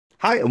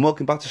Hi and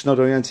welcome back to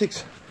Snowdon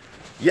Antiques.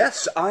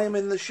 Yes, I am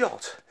in the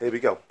shot. Here we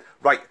go.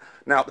 Right,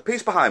 now the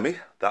piece behind me,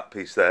 that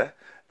piece there,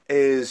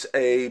 is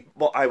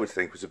what I would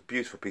think was a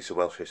beautiful piece of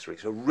Welsh history.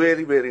 It's a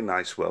really, really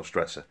nice Welsh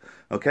dresser.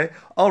 Okay,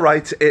 all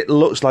right, it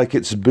looks like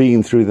it's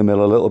been through the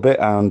mill a little bit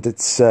and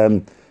it's,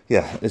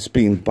 yeah, it's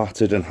been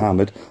battered and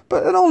hammered.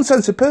 But in all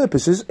intents and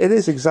purposes, it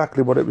is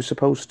exactly what it was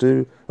supposed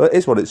to, it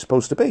is what it's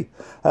supposed to be.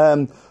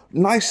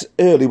 Nice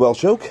early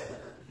Welsh oak,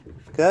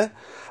 okay.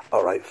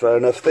 All right, fair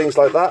enough. Things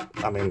like that,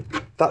 I mean,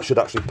 that should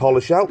actually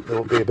polish out. There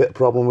won't be a bit of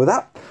problem with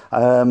that.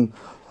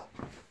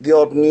 The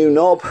odd new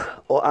knob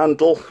or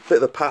handle, bit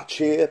of a patch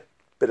here,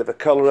 bit of a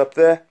colour up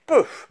there.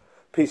 Poof,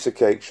 piece of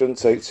cake, shouldn't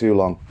take too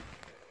long.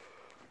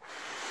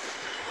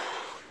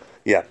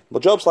 Yeah,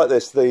 well, jobs like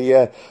this,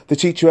 they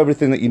teach you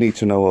everything that you need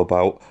to know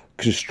about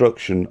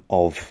construction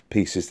of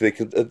pieces. They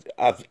could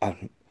have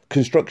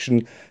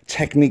construction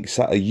techniques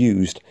that are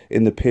used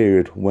in the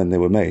period when they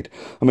were made.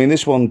 I mean,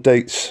 this one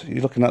dates,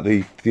 you're looking at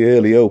the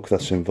early oak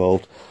that's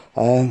involved,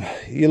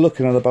 you're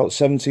looking at about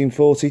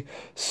 1740,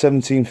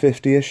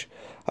 1750-ish.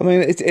 I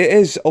mean, it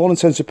is, all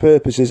intents and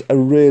purposes, a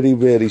really,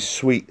 really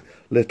sweet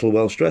little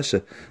Welsh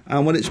dresser.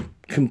 And when it's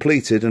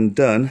completed and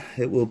done,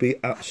 it will be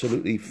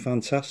absolutely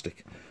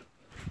fantastic.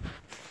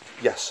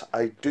 Yes,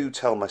 I do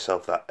tell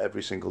myself that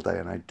every single day,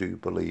 and I do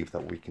believe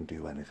that we can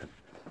do anything.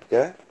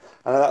 Yeah?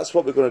 And that's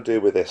what we're going to do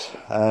with this.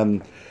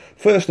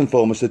 First and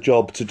foremost, the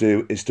job to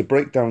do is to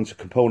break down into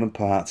component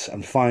parts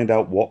and find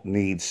out what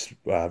needs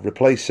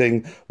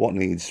replacing, what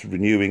needs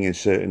renewing in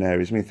certain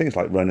areas. I mean, things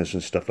like runners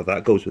and stuff like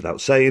that goes without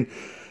saying.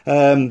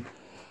 You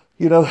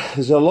know,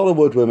 there's a lot of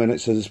woodworm in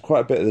it, so there's quite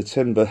a bit of the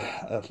timber,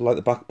 like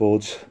the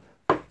backboards,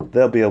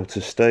 they'll be able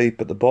to stay,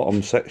 but the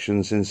bottom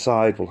sections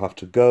inside will have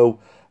to go.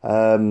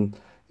 You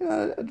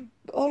know,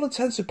 all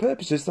intents and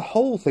purposes, the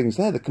whole thing's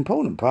there, the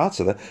component parts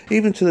are there,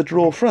 even to the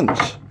drawer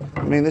fronts.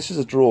 I mean, this is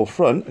a drawer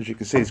front, as you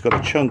can see, it's got a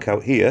chunk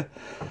out here,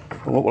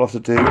 and what we'll have to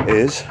do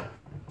is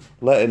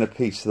let in a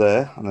piece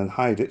there and then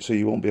hide it so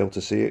you won't be able to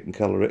see it and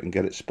colour it and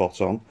get it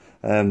spot on,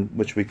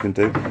 which we can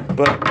do.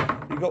 But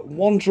you've got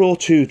one drawer,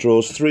 two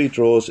drawers, three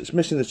drawers. It's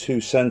missing the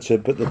two centre,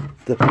 but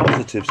the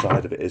positive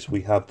side of it is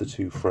we have the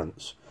two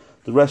fronts.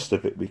 The rest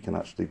of it we can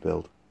actually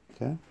build.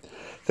 Okay,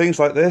 things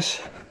like this,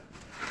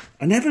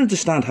 I never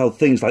understand how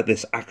things like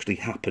this actually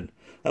happen.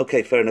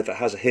 Okay, fair enough, it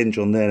has a hinge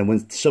on there, and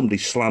when somebody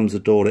slams the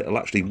door, it'll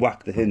actually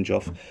whack the hinge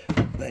off.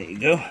 There you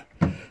go.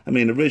 I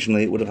mean,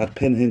 originally it would have had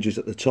pin hinges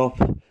at the top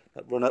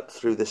that run up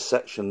through this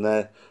section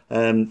there.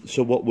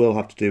 So what we'll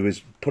have to do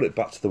is put it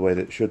back to the way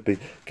that it should be,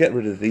 get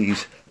rid of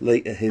these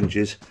later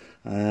hinges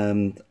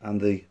and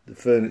the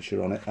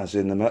furniture on it, as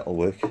in the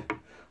metalwork,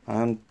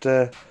 and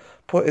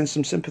put in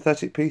some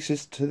sympathetic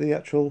pieces to the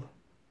actual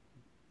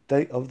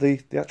date of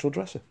the actual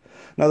dresser.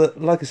 Now,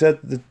 like I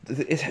said,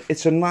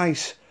 it's a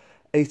nice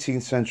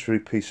 18th century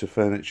piece of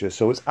furniture,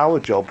 so it's our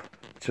job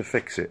to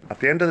fix it.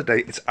 At the end of the day,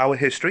 it's our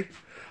history,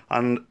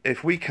 and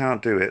if we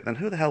can't do it, then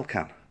who the hell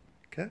can?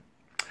 Okay,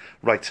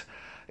 right.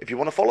 If you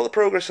want to follow the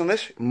progress on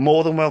this,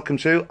 more than welcome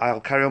to. I'll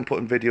carry on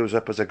putting videos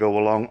up as I go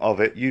along of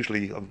it,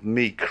 usually of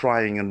me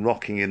crying and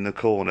rocking in the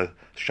corner,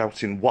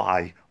 shouting,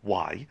 why?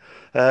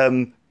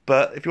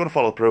 But if you want to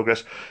follow the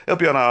progress, it'll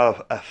be on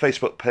our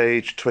Facebook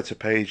page, Twitter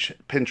page,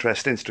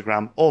 Pinterest,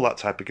 Instagram, all that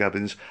type of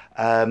gubbins.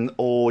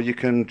 Or you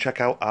can check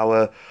out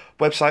our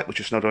website, which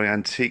is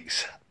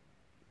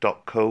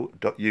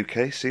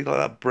snowdoniantiques.co.uk. See, like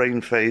that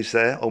brain phase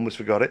there, almost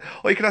forgot it.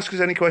 Or you can ask us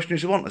any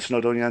questions you want at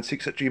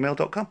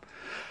snowdoniantiques@gmail.com.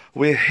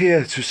 We're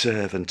here to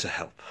serve and to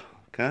help.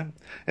 Okay.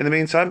 In the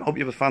meantime, hope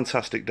you have a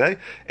fantastic day.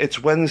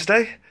 It's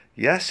Wednesday.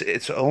 Yes,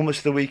 it's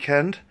almost the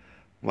weekend.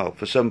 Well,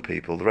 for some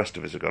people, the rest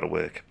of us have got to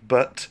work.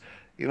 But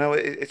you know,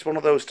 it's one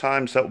of those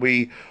times that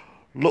we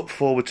look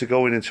forward to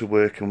going into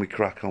work and we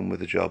crack on with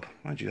the job.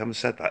 Mind you, haven't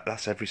said that.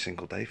 That's every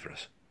single day for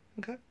us.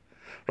 Okay.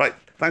 Right.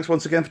 Thanks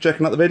once again for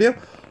checking out the video.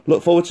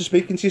 Look forward to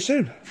speaking to you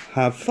soon.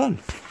 Have fun.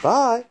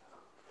 Bye.